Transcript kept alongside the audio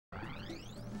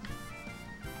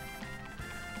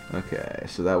Okay,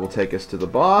 so that will take us to the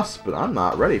boss, but I'm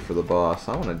not ready for the boss.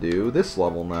 I want to do this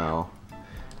level now.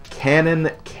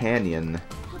 Cannon Canyon.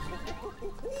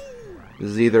 This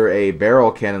is either a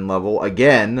barrel cannon level,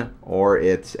 again, or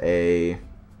it's a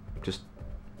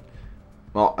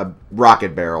well, a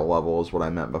rocket barrel level is what I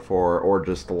meant before, or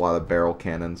just a lot of barrel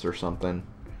cannons or something.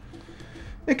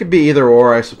 It could be either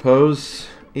or, I suppose.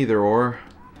 Either or.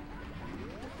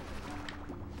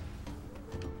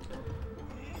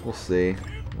 We'll see.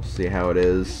 We'll see how it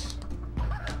is.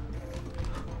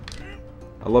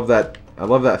 I love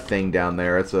that thing down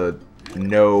there. It's a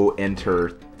no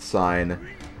enter sign,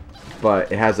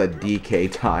 but it has a DK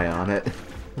tie on it.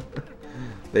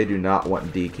 They do not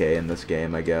want DK in this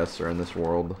game, I guess, or in this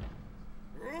world.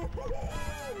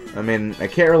 I mean, I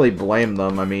can't really blame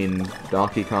them. I mean,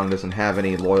 Donkey Kong doesn't have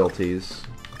any loyalties.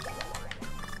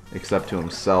 Except to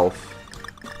himself.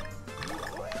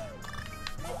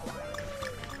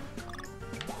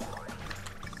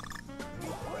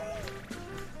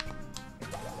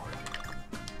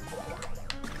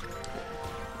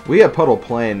 We at Puddle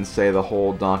Plains say the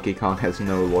whole Donkey Kong has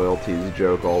no loyalties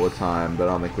joke all the time, but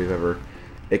I don't think we've ever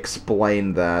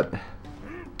explained that.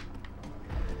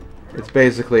 It's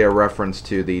basically a reference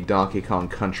to the Donkey Kong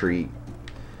Country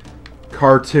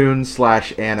cartoon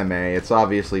slash anime. It's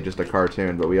obviously just a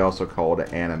cartoon, but we also call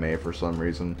it anime for some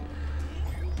reason.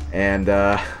 And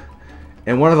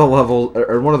in one of the levels,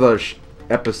 or one of the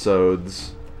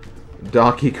episodes,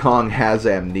 Donkey Kong has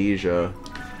amnesia.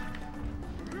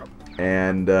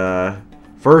 And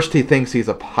first he thinks he's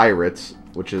a pirate,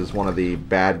 which is one of the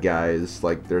bad guys.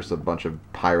 Like, there's a bunch of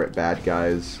pirate bad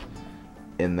guys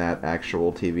in that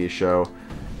actual TV show.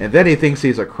 And then he thinks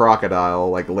he's a crocodile,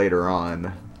 like, later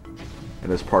on.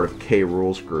 And is part of K.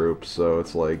 Rool's group, so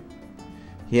it's like,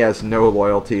 he has no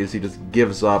loyalties. He just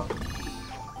gives up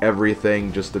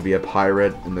everything just to be a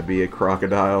pirate and to be a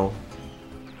crocodile.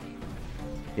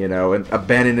 You know, and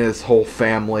abandoning his whole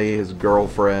family, his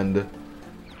girlfriend.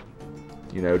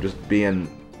 You know, just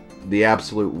being the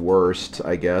absolute worst,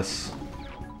 I guess.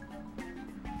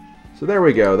 So there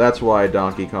we go. That's why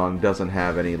Donkey Kong doesn't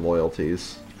have any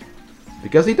loyalties.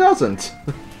 Because he doesn't.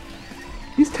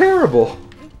 He's terrible.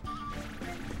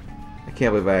 I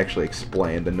can't believe I actually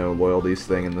explained the no loyalties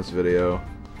thing in this video.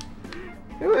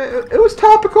 It was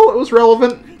topical. It was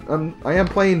relevant. I am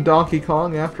playing Donkey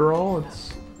Kong after all.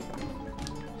 It's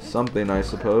something, I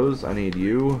suppose. I need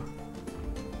you.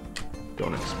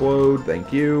 Don't explode.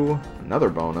 Thank you. Another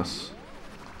bonus.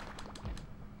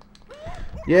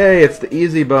 Yay, it's the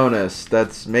easy bonus.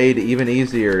 That's made even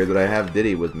easier that I have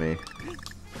Diddy with me.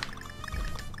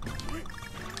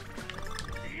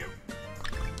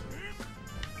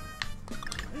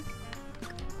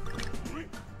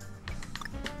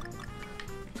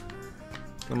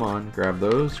 Come on, grab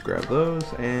those,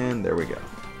 and there we go.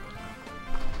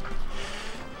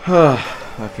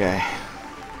 Okay. I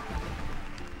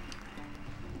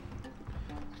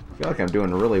feel like I'm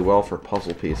doing really well for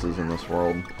puzzle pieces in this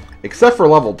world. Except for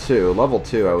level 2. Level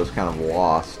 2 I was kind of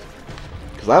lost.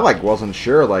 Because I like wasn't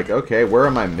sure, like, okay, where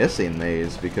am I missing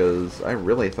these? Because I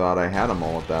really thought I had them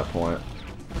all at that point.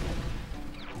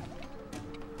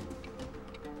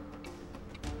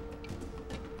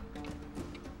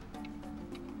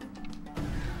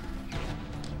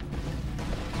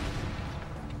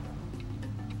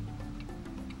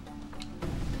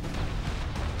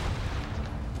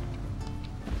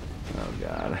 Oh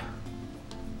god.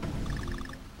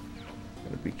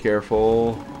 Gotta be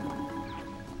careful.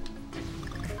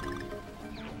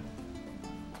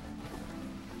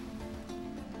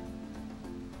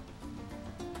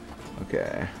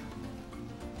 Okay.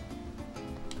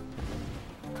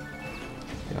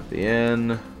 Got the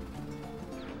inn.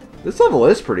 This level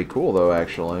is pretty cool though,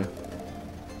 actually.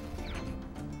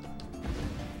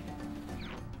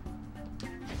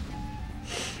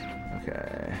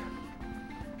 Okay.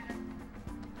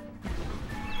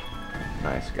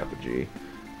 Nice, got the G.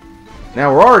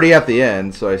 Now we're already at the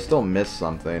end, so I still missed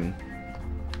something.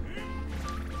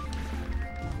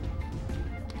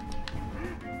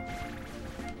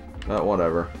 But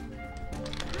whatever.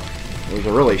 It was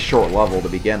a really short level to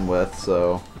begin with,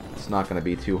 so it's not going to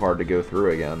be too hard to go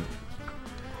through again.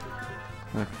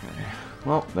 Okay.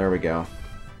 Well, there we go.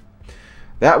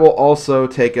 That will also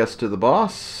take us to the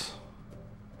boss.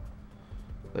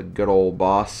 The good old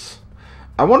boss.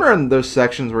 I wonder in those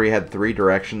sections where you had 3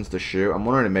 directions to shoot, I'm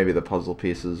wondering if maybe the puzzle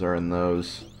pieces are in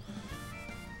those.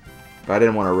 But I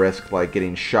didn't want to risk like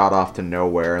getting shot off to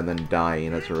nowhere and then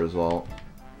dying as a result.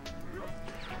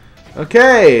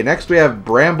 Okay, next we have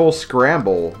Bramble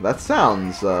Scramble. That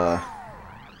sounds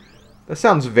very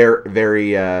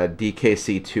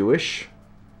DKC 2-ish.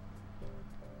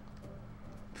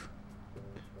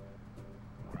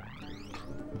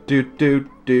 do do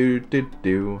do do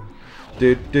do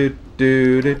do do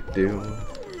do do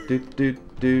do do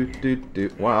do do do.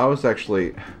 Wow, I was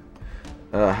actually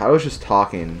I was just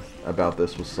talking about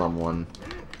this with someone,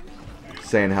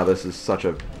 saying how this is such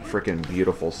a freaking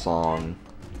beautiful song,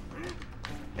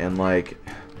 and like,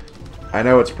 I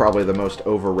know it's probably the most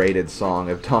overrated song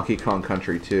of Donkey Kong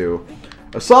Country 2.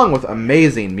 A song with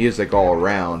amazing music all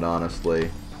around,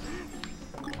 honestly.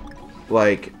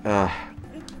 Like,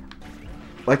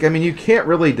 I mean, you can't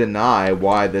really deny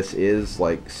why this is,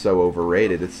 like, so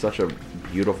overrated. It's such a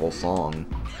beautiful song.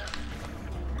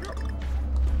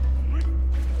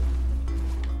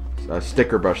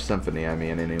 Sticker Brush Symphony, I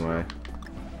mean, anyway.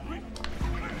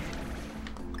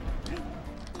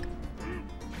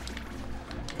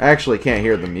 I actually can't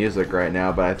hear the music right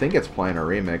now, but I think it's playing a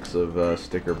remix of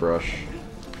Sticker Brush.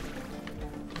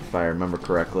 If I remember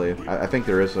correctly. I think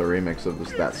there is a remix of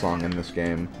that song in this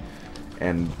game.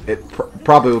 And it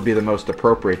probably would be the most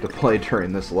appropriate to play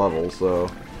during this level, so...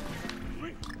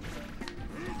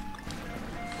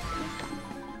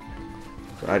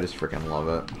 But I just freaking love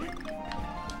it.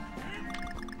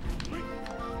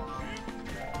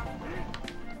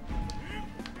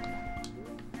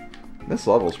 This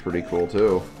level's pretty cool,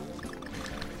 too.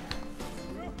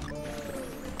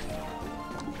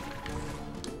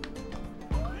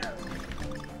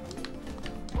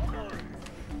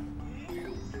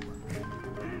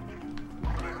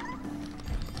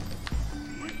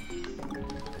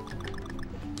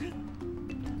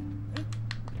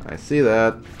 I see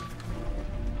that.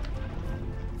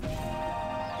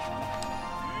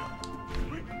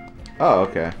 Oh,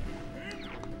 okay.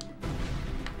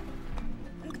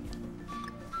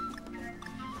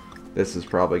 This is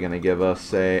probably going to give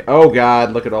us a... Oh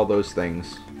god, look at all those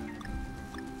things.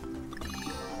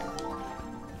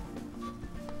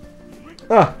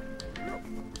 Ah!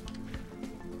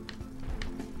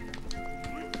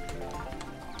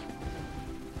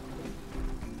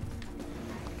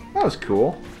 That was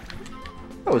cool.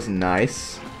 That was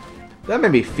nice. That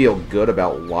made me feel good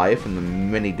about life and the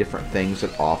many different things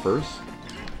it offers.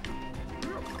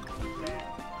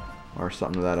 Or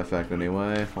something to that effect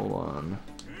anyway. Hold on.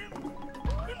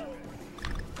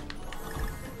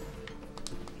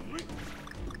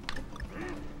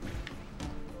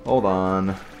 Hold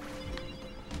on.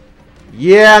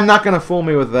 Yeah, not gonna fool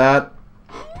me with that.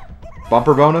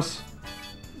 Bumper bonus?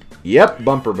 Yep,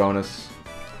 bumper bonus.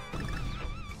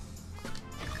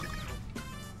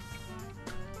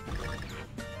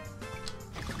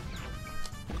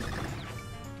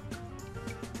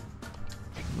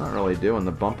 Not really doing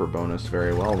the bumper bonus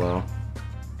very well, though.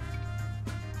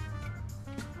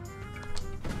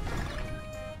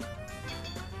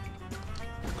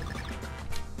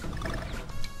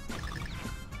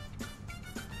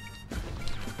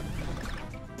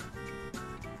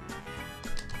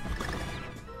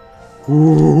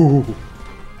 Ooh,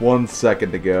 1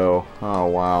 second to go. Oh,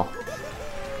 wow.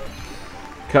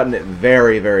 Cutting it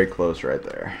very, very close right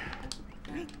there.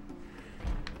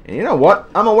 And you know what?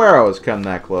 I'm aware I was cutting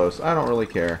that close. I don't really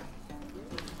care.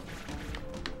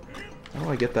 How do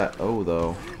I get that O,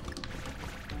 though?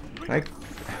 Can I...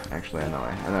 Actually, I know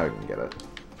I can get it.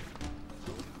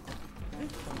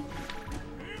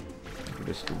 I can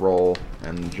just roll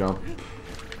and jump.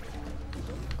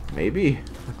 Maybe?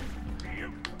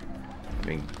 I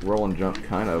mean, roll and jump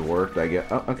kind of worked, I guess.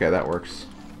 Oh, okay, that works.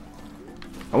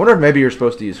 I wonder if maybe you're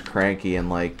supposed to use Cranky and,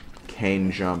 like,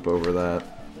 cane jump over that.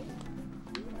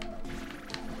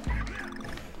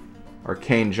 Or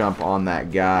cane jump on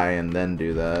that guy and then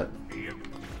do that.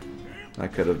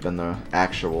 That could have been the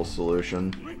actual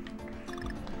solution.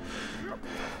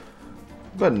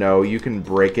 But no, you can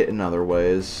break it in other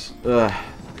ways. Ugh.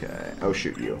 Okay. Oh,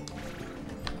 shoot you.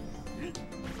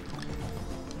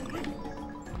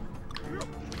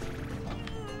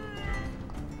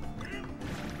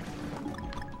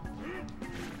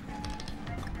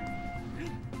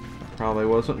 Probably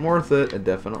wasn't worth it. It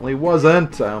definitely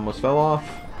wasn't. I almost fell off.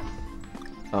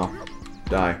 Oh.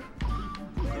 Die.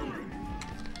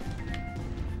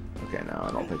 Okay, no, I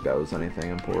don't think that was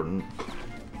anything important.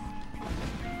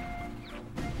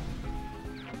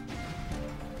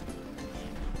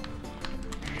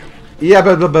 Yeah,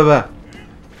 but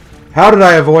how did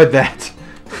I avoid that?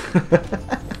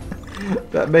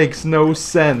 That makes no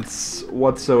sense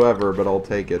whatsoever, but I'll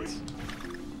take it.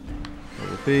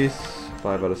 There's a piece.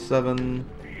 5 out of 7.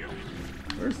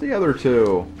 Where's the other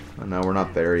 2? Oh, no, we're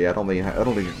not there yet. I don't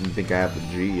even think I have the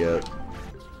G yet.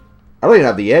 I don't even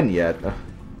have the N yet.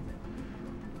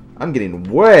 I'm getting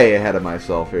way ahead of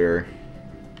myself here.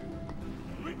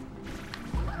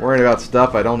 Worrying about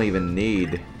stuff I don't even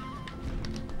need.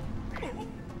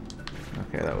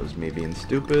 Okay, Okay, that was me being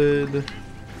stupid.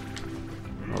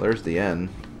 Oh, there's the end.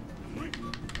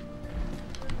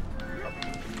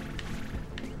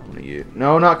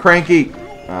 No, not Cranky!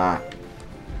 Ah.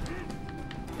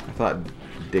 I thought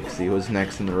Dixie was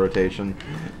next in the rotation.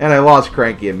 And I lost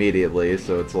Cranky immediately,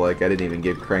 so it's like I didn't even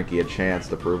give Cranky a chance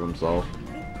to prove himself.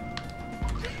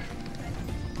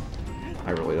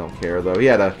 I really don't care, though. He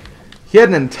had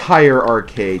an entire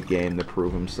arcade game to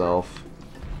prove himself.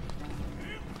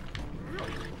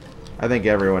 I think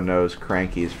everyone knows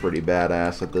Cranky's pretty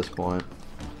badass at this point.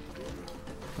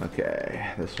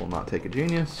 Okay, this will not take a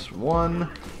genius. 1,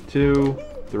 2,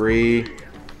 3,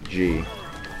 G.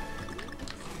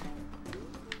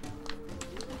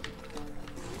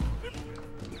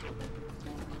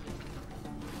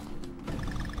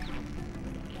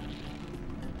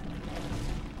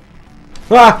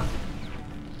 Ah!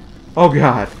 Oh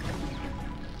god.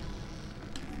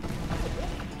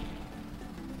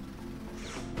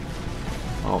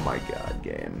 Oh my god,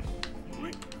 game.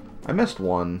 I missed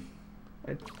one.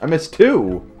 I missed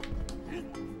two!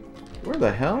 Where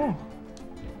the hell?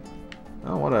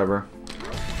 Oh, whatever.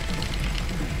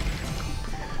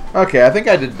 Okay, I think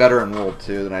I did better in World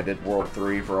 2 than I did World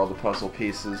 3 for all the puzzle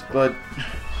pieces, but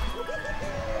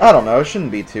I don't know, it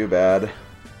shouldn't be too bad.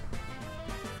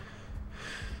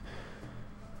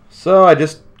 So I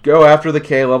just go after the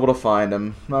K level to find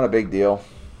him. Not a big deal.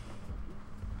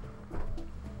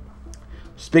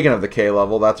 Speaking of the K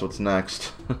level, that's what's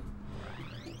next.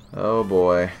 Oh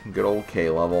boy, good old K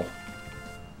level.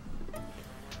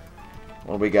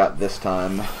 What do we got this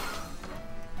time?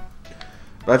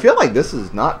 But I feel like this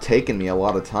has not taken me a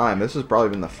lot of time. This has probably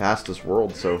been the fastest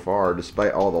world so far,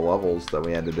 despite all the levels that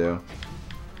we had to do.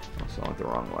 Also went the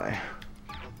wrong way.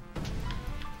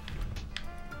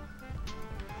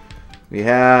 We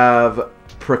have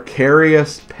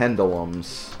precarious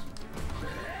pendulums.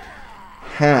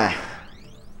 Huh.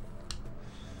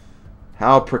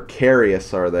 How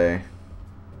precarious are they?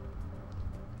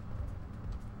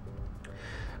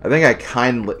 I think I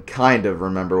kind of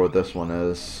remember what this one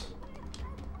is.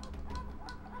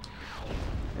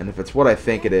 And if it's what I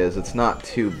think it is, it's not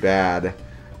too bad.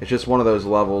 It's just one of those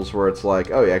levels where it's like,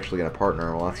 oh, you actually got a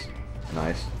partner. Well, that's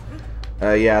nice.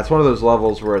 Yeah, it's one of those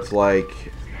levels where it's like...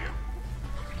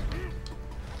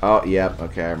 Oh, yep,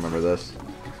 okay, I remember this.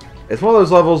 It's one of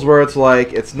those levels where it's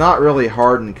like, it's not really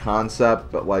hard in concept,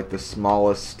 but like the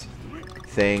smallest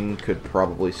thing could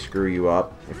probably screw you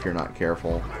up if you're not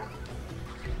careful.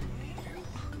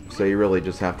 So you really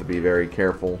just have to be very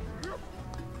careful.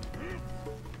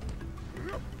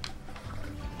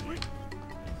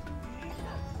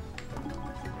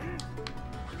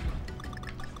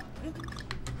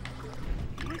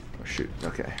 Oh, shoot,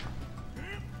 okay.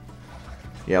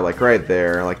 Yeah, like right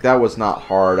there. Like that was not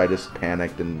hard. I just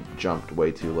panicked and jumped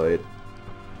way too late.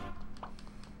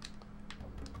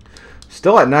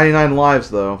 Still at 99 lives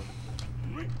though.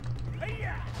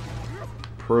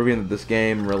 Proving that this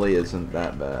game really isn't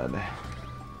that bad.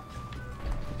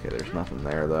 Okay, there's nothing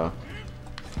there though.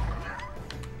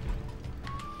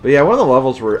 But yeah, one of the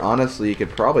levels where honestly you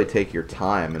could probably take your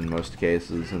time in most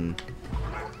cases and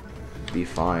be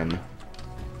fine.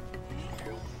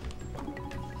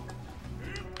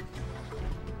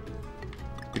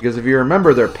 Because if you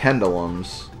remember, they're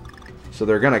pendulums, so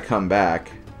they're gonna come back.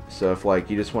 So if like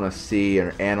you just want to see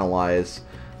and analyze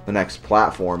the next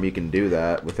platform, you can do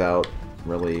that without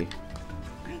really...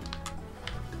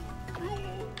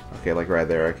 Okay, like right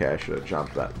there. Okay, I should have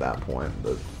jumped at that point,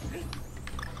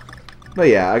 but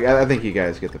yeah, I think you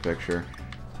guys get the picture.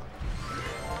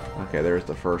 Okay, there's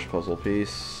the first puzzle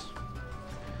piece.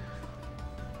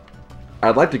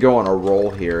 I'd like to go on a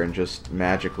roll here and just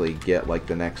magically get like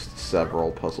the next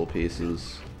several puzzle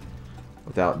pieces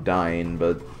without dying,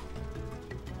 but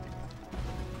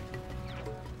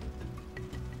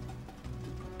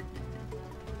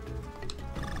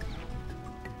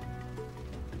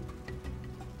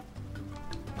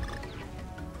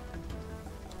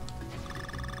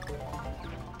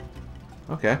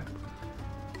okay.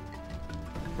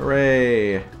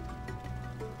 Hooray!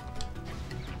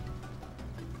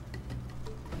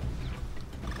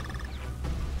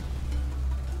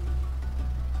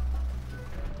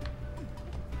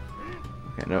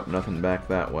 Okay, nope, nothing back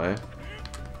that way.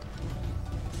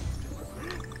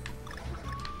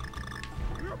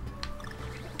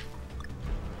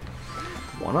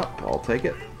 One up, I'll take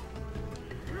it.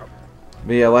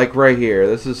 But yeah, like right here,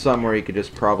 this is something where you could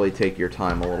just probably take your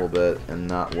time a little bit and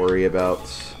not worry about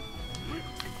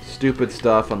stupid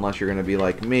stuff unless you're going to be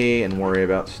like me and worry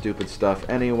about stupid stuff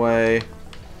anyway.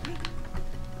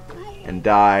 And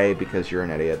die because you're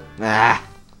an idiot. Ah!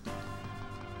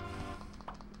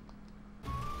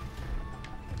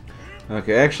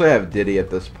 Okay, actually I have Diddy at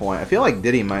this point. I feel like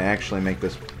Diddy might actually make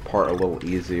this part a little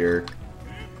easier.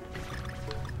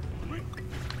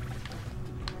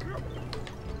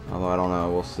 Although I don't know,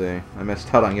 we'll see. I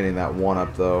missed out on getting that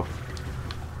 1-up though.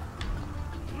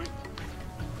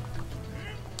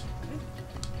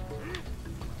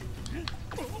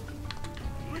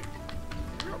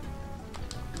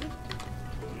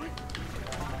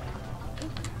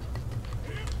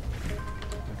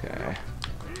 Okay.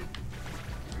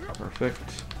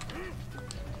 Perfect.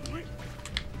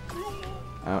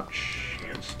 Ouch.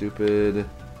 Stupid.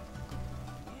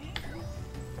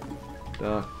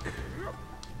 Duck.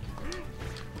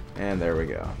 And there we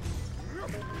go.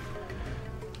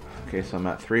 Okay, so I'm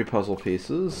at 3 puzzle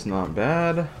pieces. Not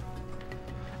bad.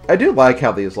 I do like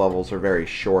how these levels are very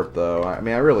short, though. I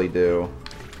mean, I really do.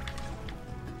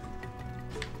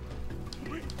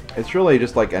 It's really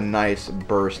just like a nice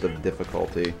burst of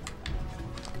difficulty.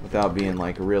 Without being,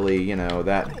 like, really, you know,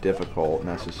 that difficult,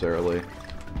 necessarily.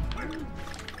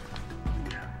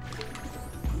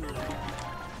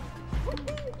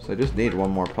 So I just need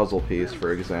one more puzzle piece,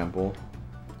 for example.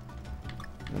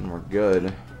 And we're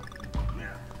good.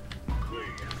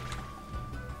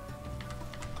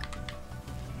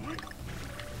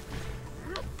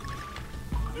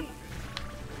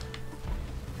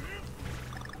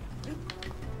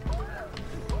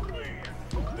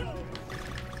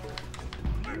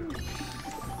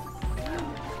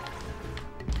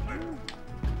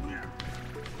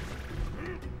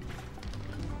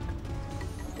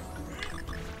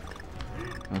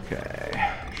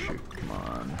 Okay. Shoot, come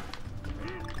on.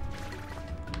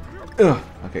 Ugh.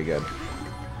 Okay, good.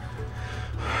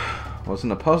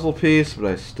 Wasn't a puzzle piece, but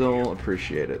I still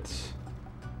appreciate it.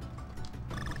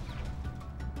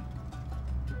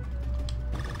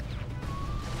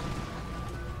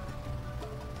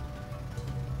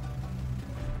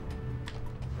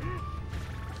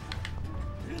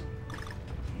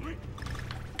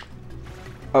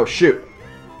 Oh, shoot.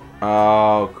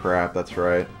 Oh, crap, that's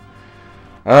right.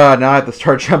 Now I have to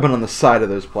start jumping on the side of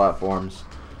those platforms.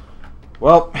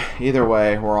 Well, either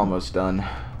way, we're almost done.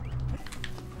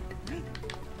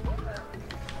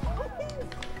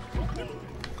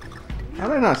 How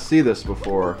did I not see this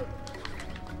before?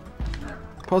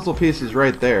 Puzzle piece is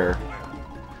right there.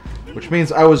 Which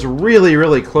means I was really,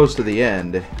 really close to the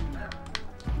end.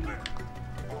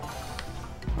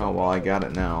 Oh, well, I got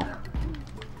it now.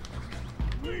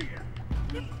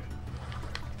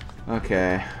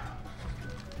 Okay.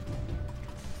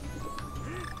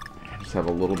 Just have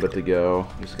a little bit to go.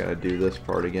 Just gotta do this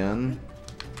part again.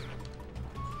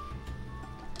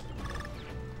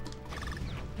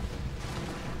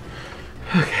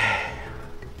 Okay.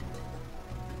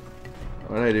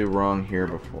 What did I do wrong here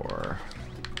before?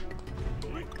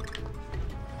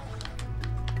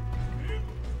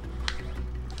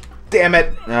 Damn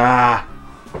it! Ah!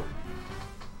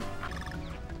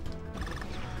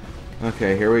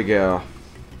 Okay, here we go.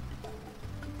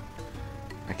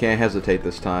 I can't hesitate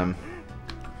this time.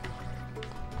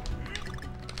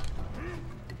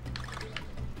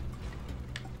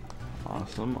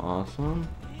 Awesome, awesome.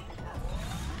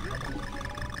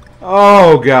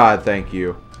 Oh god, thank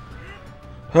you.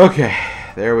 Okay,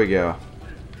 there we go.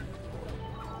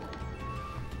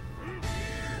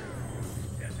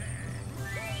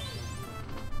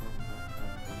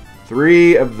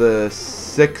 Three of the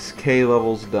 6K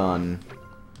levels done.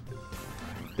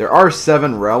 There are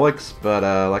 7 relics, but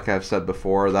like I've said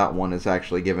before, that one is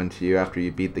actually given to you after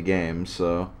you beat the game,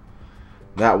 so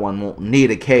that one won't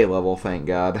need a K level, thank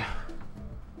God.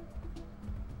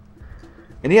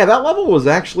 And yeah, that level was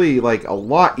actually like a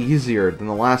lot easier than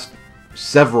the last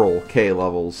several K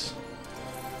levels.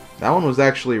 That one was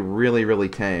actually really, really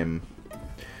tame.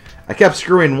 I kept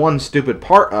screwing one stupid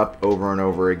part up over and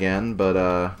over again, but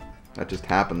that just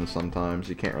happens sometimes.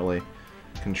 You can't really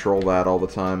control that all the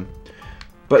time.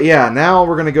 But yeah, now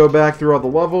we're going to go back through all the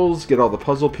levels, get all the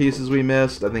puzzle pieces we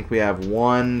missed. I think we have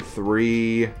 1,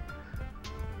 3,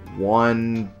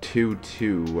 1, 2,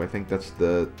 2. I think that's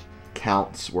the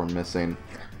counts we're missing.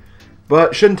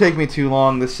 But shouldn't take me too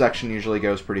long. This section usually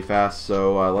goes pretty fast,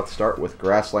 so let's start with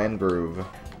Grassland Groove.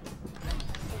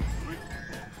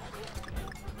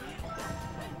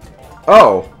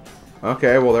 Oh!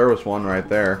 Okay, well there was one right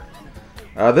there.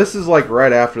 This is like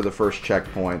right after the first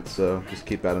checkpoint, so just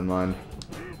keep that in mind.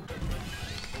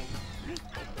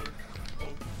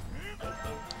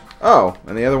 Oh,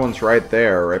 and the other one's right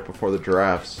there, right before the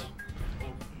giraffes.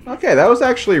 Okay, that was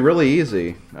actually really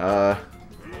easy.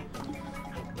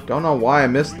 Don't know why I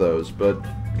missed those, but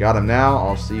got them now.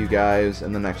 I'll see you guys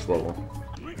in the next level.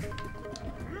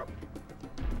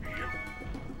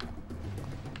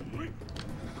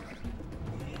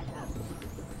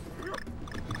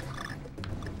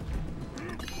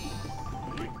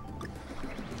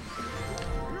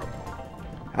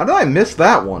 How did I miss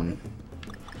that one?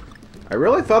 I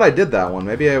really thought I did that one.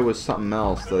 Maybe it was something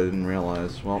else that I didn't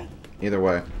realize. Well, either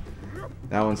way.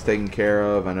 That one's taken care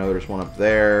of. I know there's one up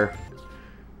there.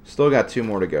 Still got 2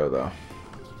 more to go, though.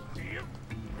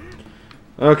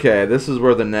 Okay, this is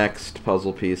where the next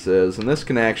puzzle piece is. And this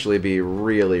can actually be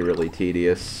really, really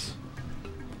tedious.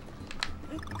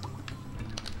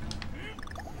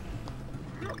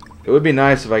 It would be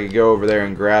nice if I could go over there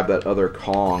and grab that other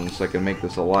Kong so I can make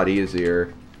this a lot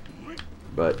easier.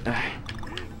 But...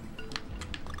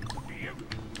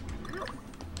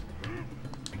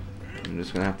 I'm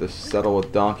just going to have to settle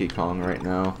with Donkey Kong right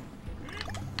now.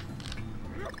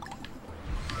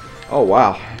 Oh,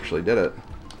 wow. I actually did it.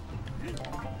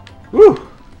 Woo!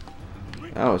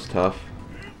 That was tough.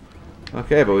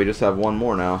 Okay, but we just have 1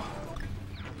 more now.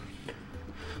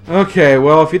 Okay,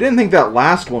 well, if you didn't think that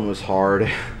last one was hard,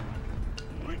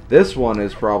 this one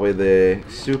is probably the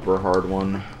super hard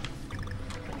one.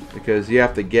 Because you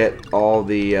have to get all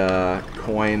the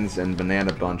coins and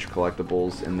Banana Bunch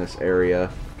collectibles in this area.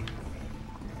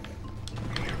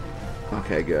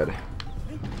 Okay, good.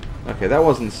 Okay, that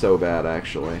wasn't so bad,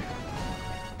 actually.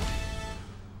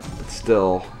 But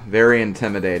still, very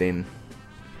intimidating.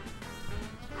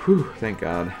 Whew, thank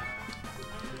God.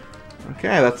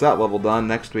 Okay, that's that level done.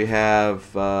 Next we have...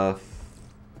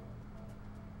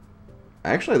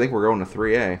 actually, I think we're going to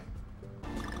 3A.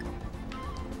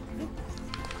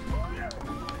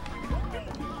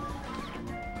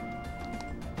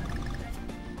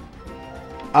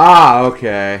 Ah,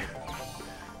 okay.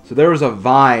 So there was a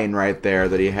vine right there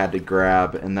that he had to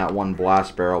grab in that one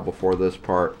blast barrel before this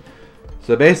part.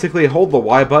 So basically, hold the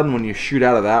Y button when you shoot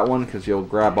out of that one, because you'll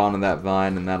grab onto that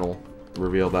vine and that'll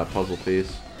reveal that puzzle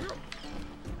piece.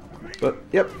 But,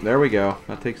 yep, there we go.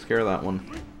 That takes care of that one.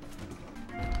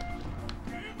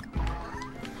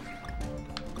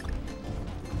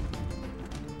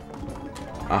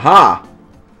 Aha!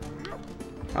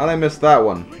 How'd I miss that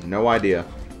one? No idea.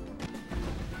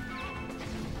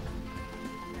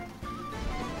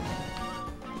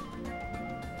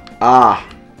 Ah!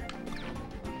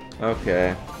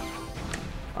 Okay.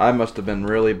 I must have been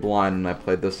really blind when I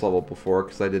played this level before,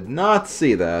 because I did not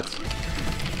see that.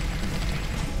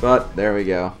 But, there we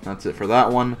go. That's it for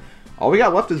that one. All we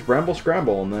got left is Bramble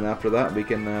Scramble, and then after that we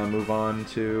can move on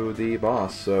to the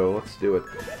boss. So, let's do it.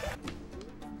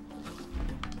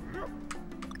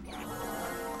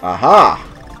 Aha!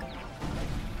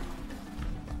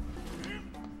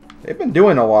 They've been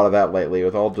doing a lot of that lately,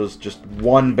 with all just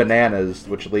 1 bananas,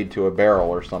 which lead to a barrel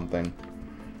or something.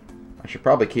 I should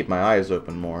probably keep my eyes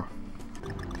open more.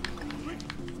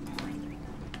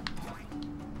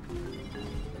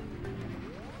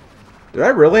 Did I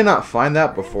really not find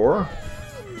that before?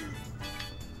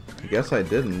 I guess I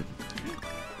didn't.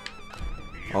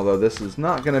 Although this is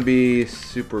not going to be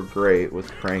super great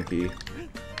with Cranky.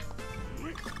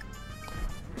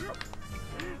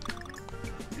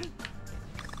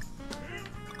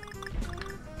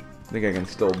 I think I can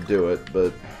still do it,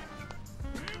 but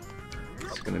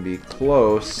it's going to be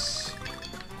close.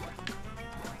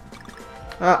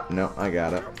 Ah, no, I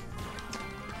got it.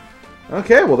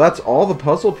 Okay, well that's all the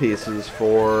puzzle pieces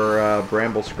for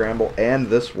Bramble Scramble and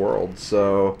this world.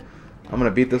 So I'm going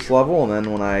to beat this level, and then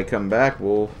when I come back,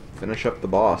 we'll finish up the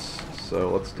boss. So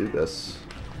let's do this.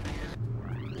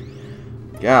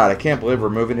 God, I can't believe we're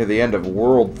moving to the end of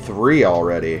World 3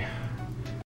 already.